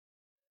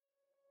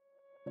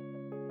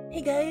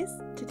Hey guys!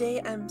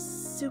 Today I'm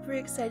super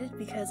excited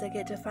because I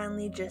get to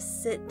finally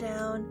just sit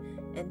down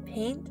and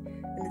paint,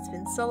 and it's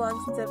been so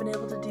long since I've been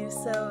able to do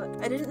so.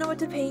 I didn't know what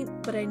to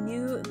paint, but I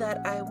knew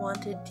that I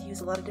wanted to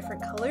use a lot of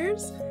different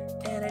colors,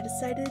 and I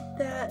decided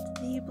that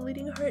the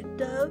Bleeding Heart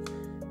Dove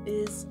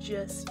is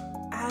just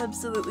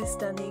absolutely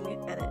stunning,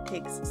 and it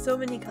takes so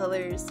many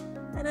colors,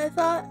 and I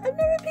thought, I've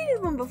never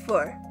painted one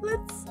before.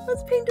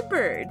 Let's paint a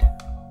bird.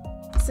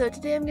 So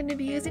today I'm going to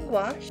be using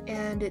gouache,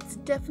 and it's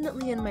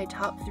definitely in my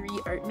top 3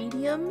 art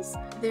mediums.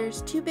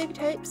 There's 2 big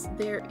types.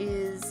 There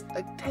is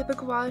a type of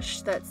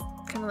gouache that's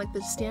kind of like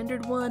the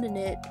standard one, and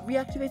it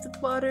reactivates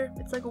with water.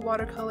 It's like a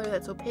watercolor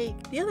that's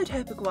opaque. The other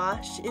type of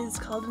gouache is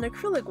called an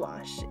acrylic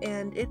gouache,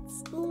 and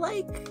it's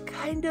like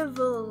kind of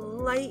a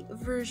light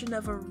version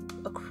of an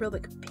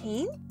acrylic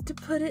paint, to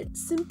put it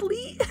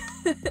simply.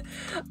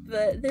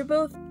 But they're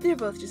both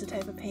just a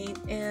type of paint,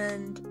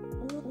 and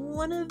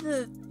one of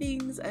the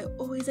things I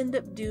always end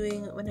up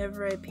doing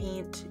whenever I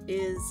paint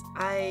is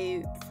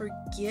I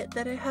forget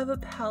that I have a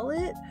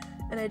palette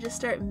and I just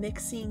start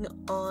mixing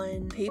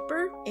on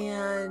paper,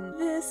 and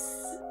this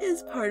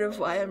is part of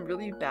why I'm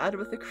really bad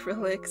with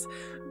acrylics,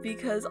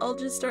 because I'll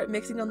just start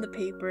mixing on the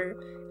paper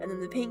and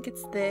then the paint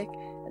gets thick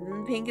and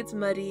then the paint gets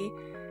muddy,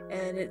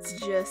 and it's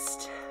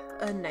just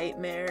a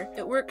nightmare.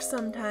 It works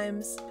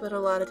sometimes, but a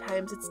lot of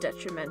times it's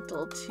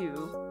detrimental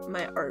to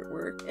my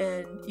artwork,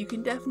 and you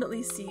can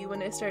definitely see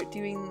when I start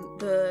doing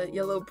the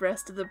yellow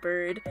breast of the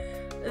bird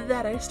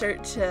that I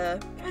start to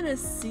kind of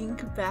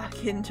sink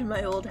back into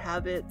my old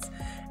habits,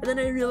 and then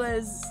I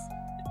realize,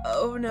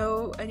 oh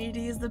no, I need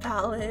to use the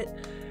palette.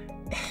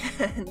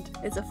 And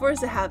it's a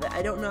force of habit.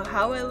 I don't know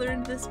how I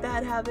learned this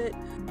bad habit,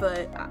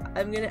 but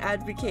I'm gonna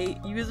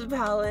advocate use a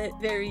palette.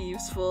 Very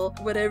useful.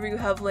 Whatever you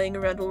have laying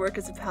around will work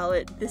as a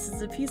palette. This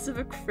is a piece of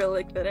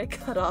acrylic that I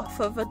cut off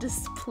of a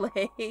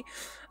display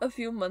a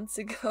few months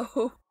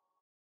ago.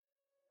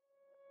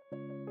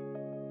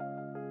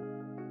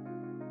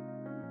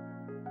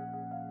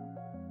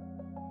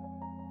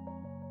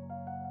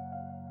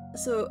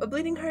 So a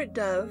Bleeding Heart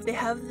Dove, they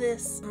have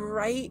this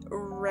bright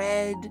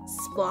red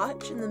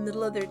splotch in the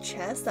middle of their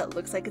chest that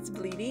looks like it's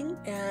bleeding,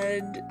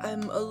 and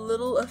I'm a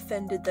little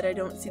offended that I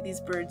don't see these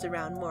birds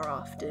around more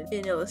often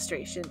in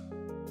illustration.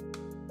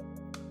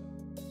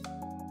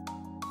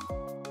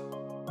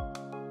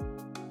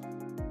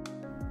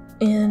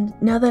 And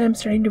now that I'm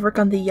starting to work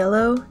on the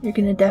yellow, you're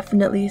gonna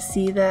definitely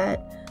see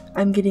that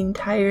I'm getting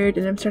tired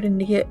and I'm starting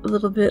to get a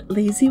little bit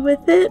lazy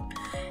with it,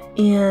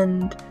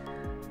 and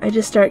I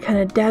just start kind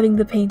of dabbing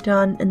the paint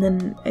on, and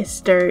then I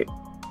start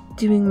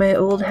doing my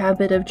old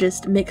habit of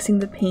just mixing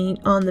the paint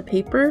on the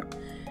paper.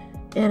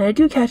 And I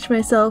do catch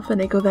myself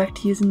and I go back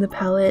to using the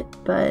palette,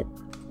 but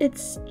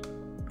it's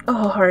a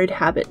hard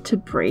habit to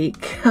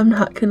break, I'm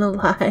not gonna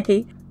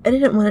lie. I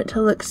didn't want it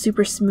to look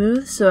super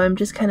smooth, so I'm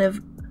just kind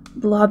of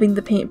blobbing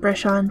the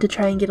paintbrush on to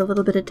try and get a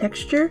little bit of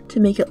texture to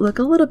make it look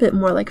a little bit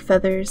more like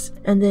feathers.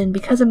 And then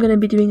because I'm going to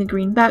be doing a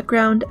green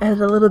background, I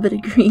added a little bit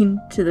of green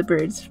to the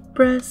bird's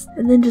breast,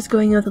 and then just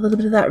going in with a little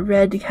bit of that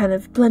red to kind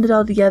of blend it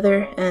all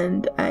together,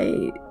 and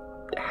I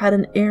had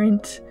an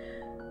errant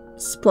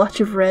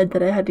splotch of red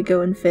that I had to go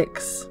and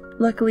fix.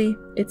 Luckily,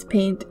 it's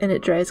paint and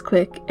it dries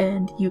quick,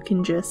 and you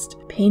can just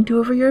paint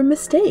over your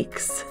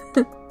mistakes.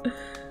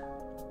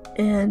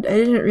 And I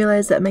didn't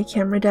realize that my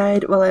camera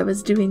died while I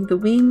was doing the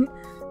wing,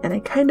 and I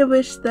kind of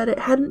wish that it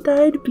hadn't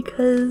died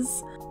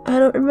because I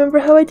don't remember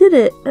how I did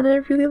it, and I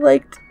really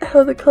liked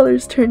how the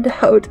colors turned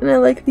out, and I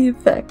like the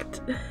effect.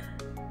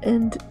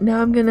 And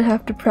now I'm gonna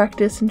have to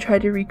practice and try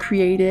to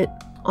recreate it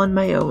on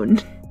my own.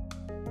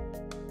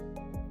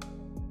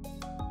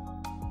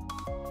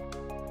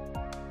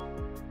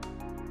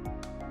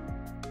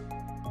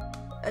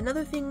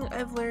 Another thing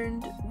I've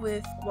learned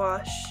with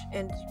gouache,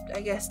 and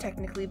I guess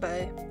technically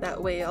by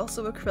that way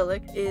also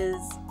acrylic, is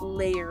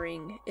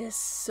layering is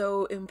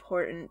so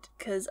important,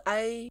 because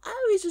I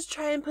always just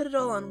try and put it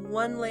all on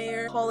one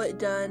layer, call it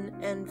done,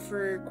 and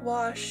for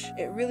gouache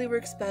it really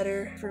works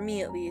better, for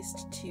me at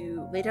least,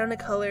 to lay down a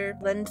color,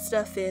 blend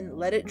stuff in,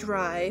 let it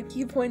dry.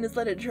 Key point is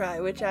let it dry,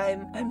 which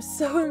I'm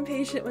so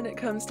impatient when it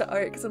comes to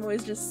art, because I'm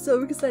always just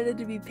so excited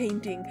to be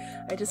painting.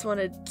 I just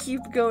want to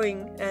keep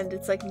going, and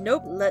it's like,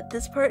 nope, let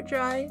this part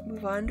dry,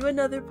 move on to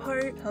another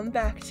part, come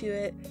back to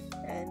it,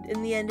 and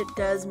in the end it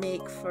does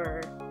make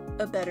for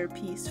a better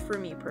piece for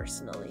me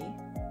personally.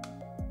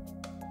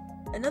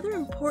 Another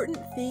important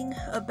thing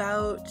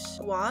about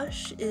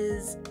gouache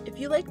is if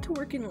you like to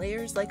work in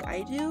layers like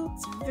I do,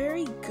 it's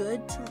very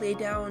good to lay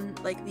down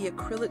like the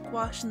acrylic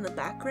gouache in the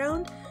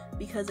background,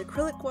 because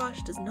acrylic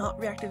gouache does not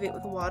reactivate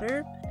with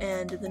water,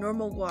 and the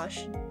normal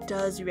gouache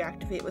does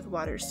reactivate with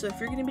water. So if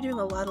you're going to be doing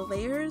a lot of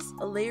layers,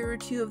 a layer or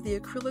two of the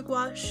acrylic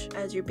gouache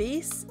as your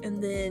base,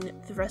 and then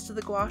the rest of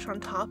the gouache on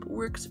top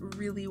works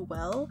really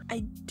well.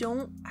 I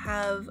don't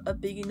have a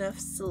big enough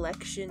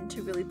selection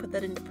to really put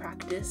that into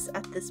practice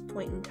at this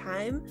point in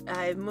time.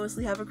 I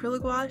mostly have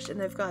acrylic gouache,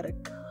 and I've got a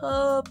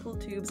couple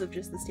tubes of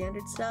just the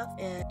standard stuff,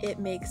 and it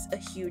makes a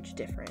huge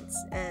difference.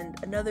 And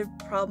another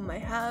problem I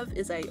have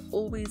is I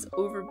always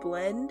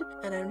overblend,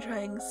 and I'm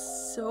trying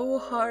so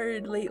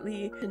hard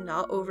lately to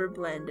not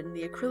overblend, and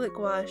the acrylic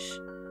gouache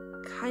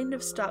kind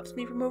of stops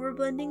me from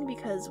overblending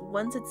because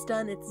once it's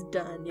done, it's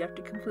done. You have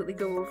to completely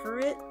go over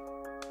it.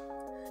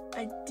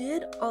 I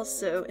did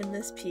also, in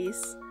this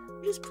piece,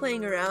 just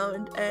playing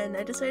around, and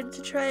I decided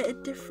to try a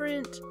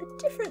different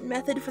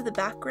method for the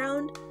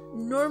background.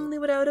 Normally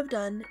what I would have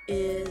done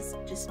is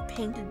just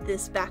painted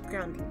this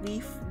background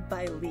leaf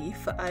by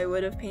leaf. I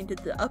would have painted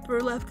the upper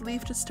left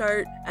leaf to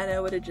start, and I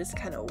would have just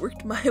kind of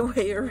worked my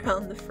way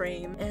around the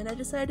frame. And I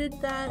decided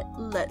that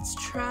let's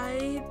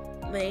try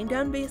laying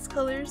down base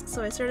colors.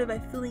 So I started by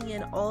filling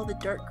in all the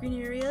dark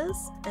green areas,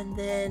 and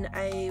then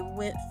I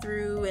went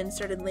through and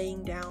started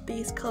laying down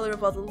base color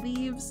of all the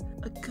leaves.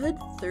 A good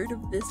third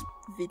of this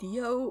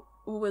video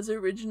was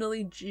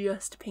originally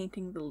just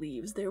painting the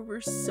leaves. There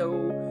were so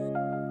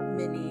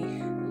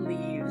many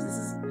leaves.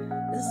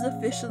 This is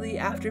officially,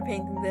 after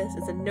painting this,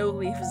 it's a no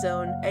leaf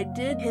zone. I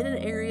did hit an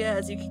area,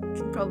 as you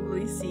can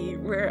probably see,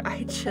 where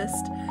I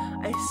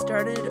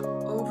started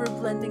over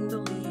blending the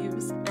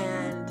leaves,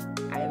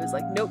 and I was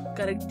like, nope,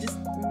 gotta just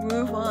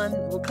move on.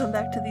 We'll come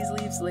back to these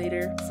leaves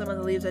later. Some of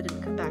the leaves I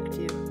didn't come back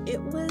to.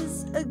 It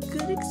was a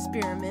good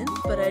experiment,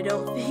 but I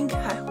don't think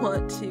I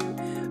want to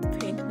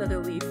paint another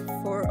leaf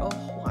for a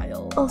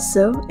while.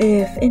 Also,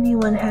 if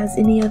anyone has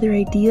any other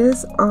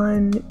ideas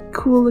on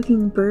cool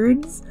looking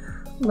birds,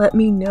 let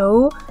me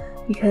know,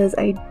 because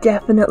I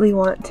definitely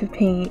want to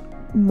paint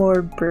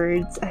more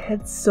birds. I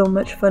had so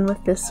much fun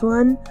with this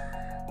one.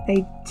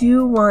 I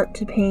do want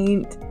to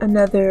paint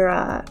another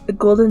a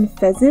golden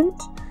pheasant.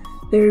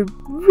 They're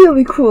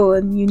really cool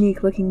and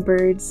unique looking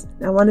birds.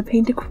 I want to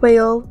paint a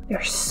quail.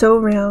 They're so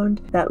round.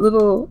 That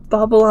little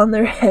bobble on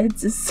their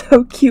heads is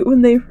so cute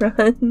when they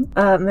run.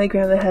 My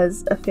grandma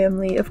has a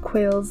family of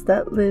quails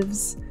that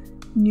lives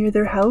near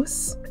their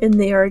house, and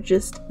they are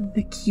just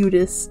the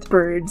cutest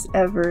birds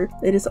ever.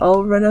 They just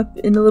all run up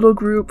in a little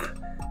group,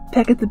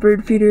 peck at the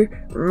bird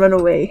feeder, run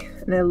away,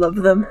 and I love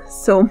them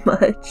so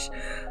much.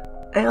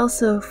 I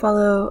also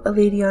follow a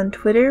lady on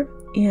Twitter,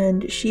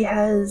 and she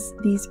has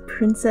these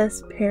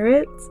princess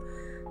parrots,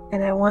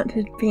 and I want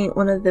to paint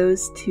one of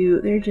those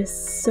too. They're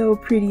just so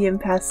pretty in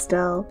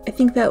pastel. I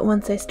think that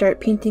once I start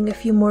painting a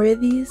few more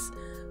of these,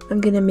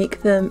 I'm gonna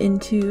make them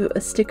into a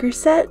sticker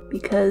set,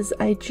 because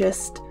I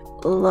just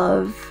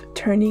love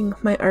turning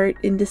my art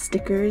into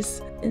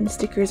stickers, and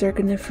stickers are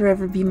gonna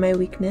forever be my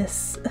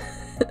weakness.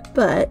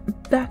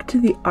 But back to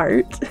the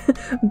art,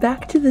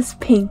 back to this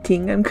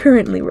painting I'm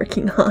currently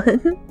working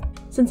on.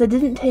 Since I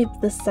didn't tape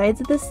the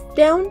sides of this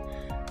down,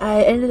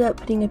 I ended up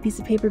putting a piece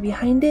of paper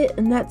behind it,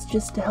 and that's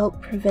just to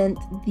help prevent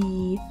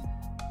the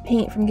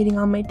paint from getting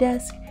on my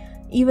desk.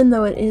 Even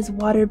though it is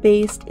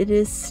water-based, it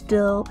is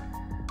still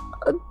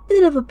a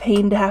bit of a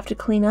pain to have to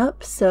clean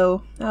up,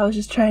 so I was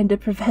just trying to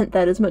prevent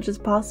that as much as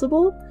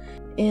possible.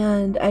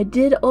 And I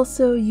did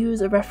also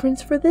use a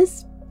reference for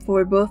this,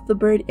 for both the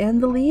bird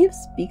and the leaves,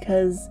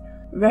 because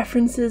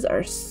references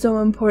are so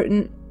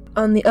important.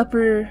 On the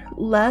upper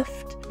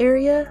left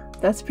area,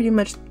 that's pretty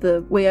much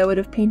the way I would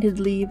have painted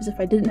leaves if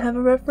I didn't have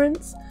a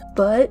reference.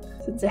 But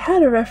since I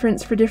had a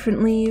reference for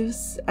different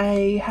leaves,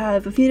 I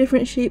have a few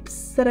different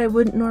shapes that I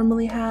wouldn't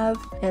normally have,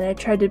 and I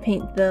tried to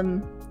paint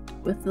them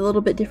with a little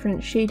bit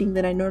different shading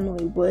than I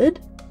normally would.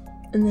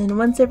 And then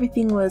once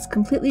everything was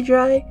completely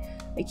dry,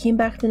 I came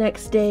back the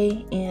next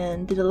day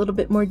and did a little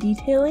bit more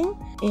detailing,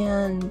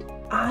 and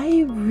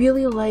I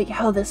really like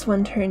how this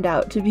one turned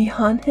out, to be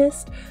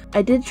honest.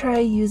 I did try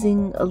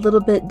using a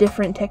little bit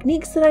different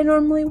techniques than I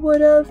normally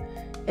would have,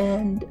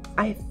 and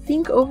I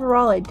think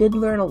overall I did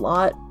learn a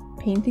lot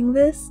painting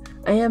this.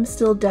 I am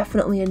still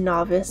definitely a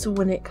novice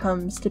when it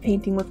comes to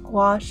painting with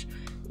gouache,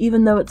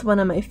 even though it's one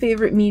of my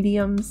favorite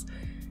mediums.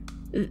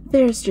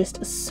 There's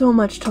just so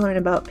much to learn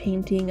about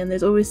painting, and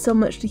there's always so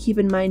much to keep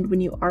in mind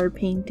when you are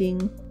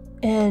painting.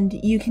 And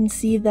you can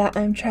see that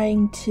I'm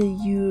trying to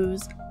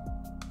use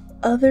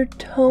other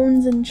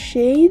tones and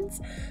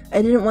shades.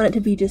 I didn't want it to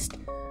be just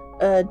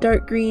a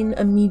dark green,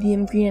 a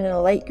medium green, and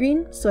a light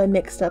green, so I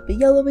mixed up a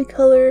yellowy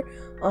color.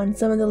 On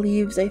some of the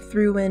leaves I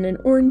threw in an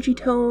orangey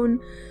tone,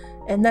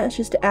 and that's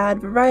just to add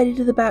variety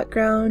to the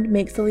background,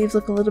 makes the leaves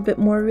look a little bit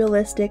more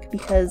realistic,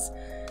 because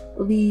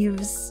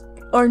leaves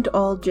aren't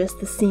all just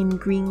the same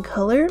green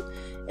color,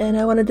 and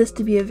I wanted this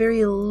to be a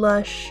very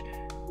lush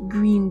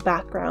green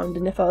background.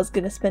 And if I was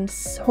going to spend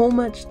so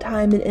much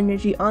time and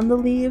energy on the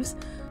leaves,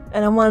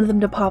 and I wanted them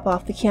to pop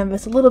off the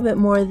canvas a little bit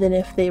more than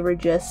if they were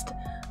just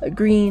a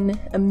green,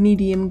 a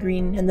medium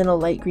green, and then a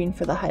light green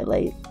for the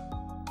highlight.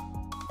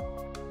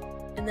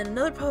 And then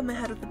another problem I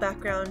had with the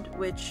background,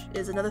 which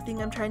is another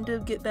thing I'm trying to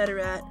get better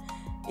at,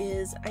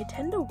 is I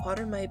tend to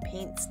water my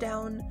paints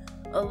down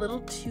a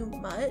little too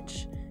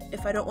much.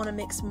 If I don't want to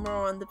mix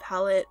more on the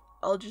palette,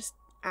 I'll just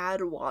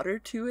add water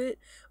to it,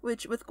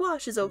 which with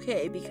gouache is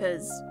okay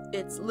because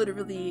it's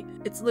literally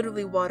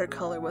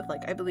watercolor with,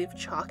 like, I believe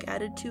chalk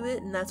added to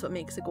it, and that's what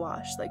makes a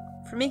gouache. Like,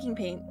 for making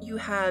paint, you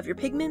have your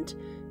pigment,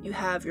 you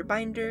have your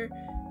binder,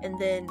 and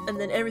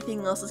then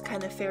everything else is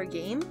kind of fair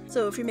game.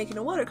 So if you're making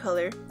a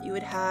watercolor, you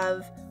would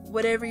have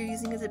whatever you're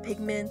using as a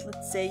pigment.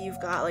 Let's say you've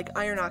got like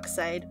iron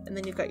oxide, and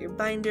then you've got your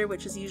binder,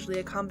 which is usually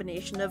a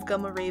combination of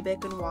gum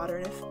arabic and water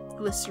and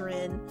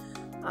glycerin,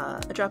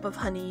 a drop of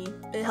honey.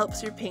 It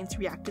helps your paints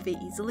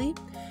reactivate easily.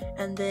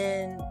 And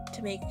then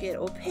to make it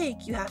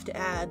opaque, you have to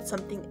add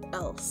something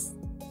else.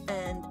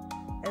 And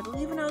I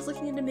believe when I was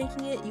looking into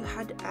making it, you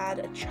had to add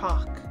a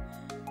chalk.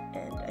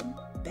 And I'm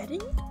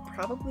betting you could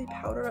probably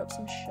powder up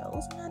some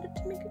shells and add it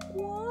to make a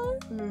gouache.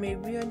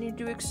 Maybe I need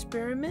to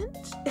experiment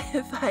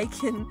if I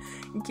can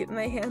get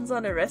my hands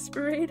on a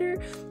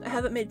respirator. I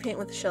haven't made paint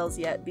with shells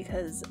yet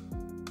because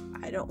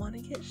I don't want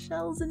to get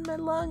shells in my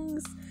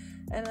lungs.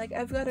 And like,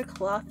 I've got a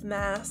cloth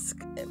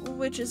mask,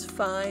 which is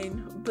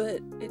fine,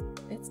 but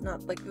it's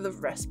not like the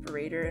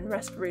respirator, and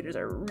respirators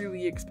are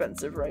really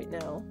expensive right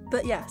now.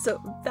 But yeah, so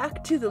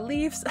back to the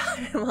leaves.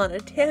 I'm on a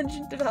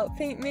tangent about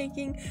paint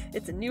making.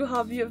 It's a new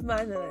hobby of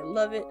mine and I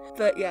love it.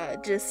 But yeah,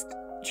 just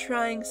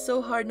trying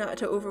so hard not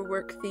to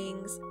overwork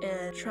things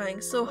and trying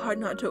so hard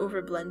not to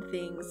overblend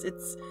things.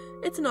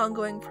 It's an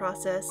ongoing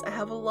process. I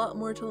have a lot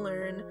more to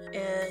learn,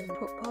 and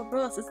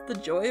Ross, it's the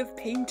joy of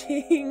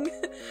painting.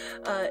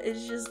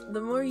 It's just the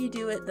more you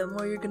do it, the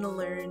more you're gonna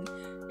learn.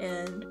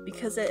 And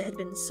because it had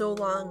been so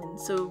long and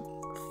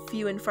so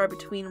few and far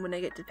between when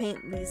I get to paint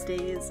these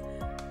days,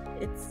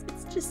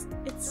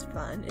 it's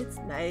fun, it's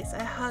nice.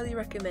 I highly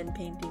recommend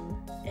painting.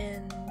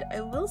 And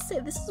I will say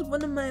this is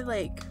one of my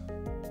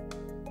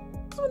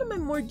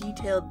more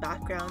detailed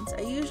backgrounds.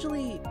 I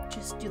usually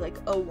just do like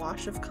a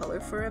wash of color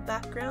for a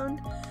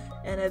background,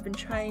 and I've been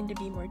trying to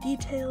be more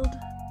detailed.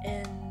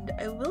 And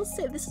I will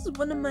say this is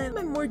one of my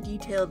more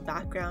detailed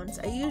backgrounds.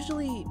 I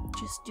usually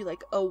just do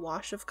like a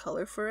wash of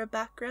color for a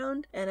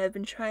background, and I've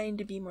been trying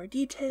to be more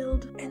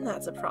detailed, and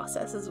that's a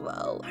process as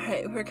well.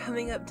 Alright, we're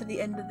coming up to the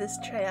end of this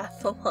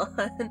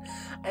triathlon.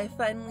 I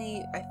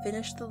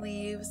finished the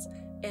leaves,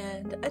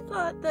 and I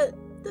thought that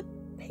the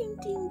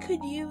painting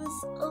could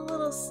use a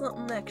little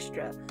something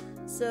extra.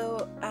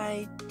 So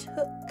I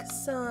took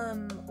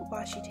some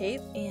washi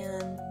tape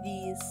and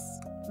these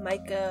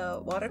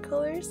mica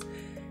watercolors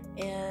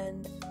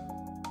and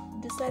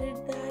decided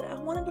that I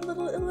wanted a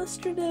little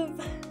illustrative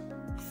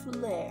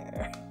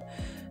flair.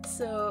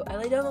 So I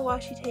laid down the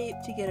washi tape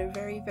to get a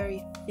very,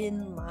 very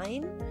thin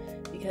line,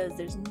 because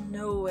there's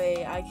no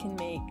way I can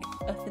make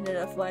a thin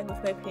enough line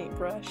with my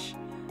paintbrush.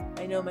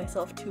 I know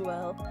myself too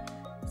well.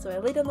 So I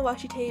laid down the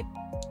washi tape,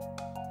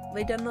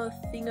 laid down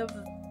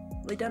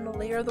a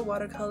layer of the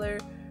watercolor,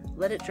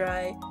 let it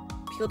dry,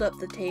 peeled up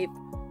the tape,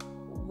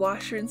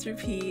 wash, rinse,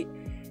 repeat,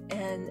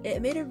 and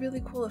it made a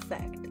really cool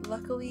effect.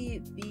 Luckily,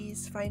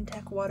 these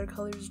Finetech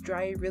watercolors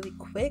dry really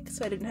quick,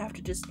 so I didn't have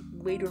to just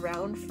wait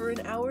around for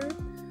an hour.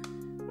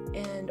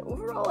 And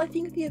overall, I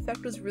think the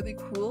effect was really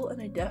cool,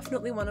 and I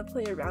definitely want to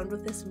play around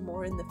with this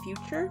more in the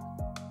future.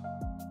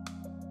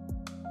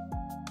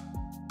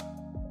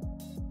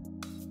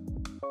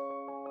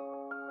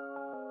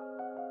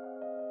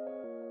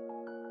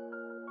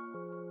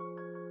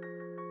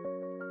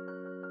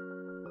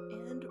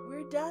 And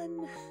we're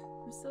done!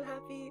 I'm so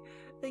happy.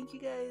 Thank you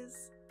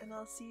guys, and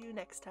I'll see you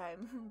next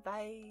time.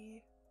 Bye!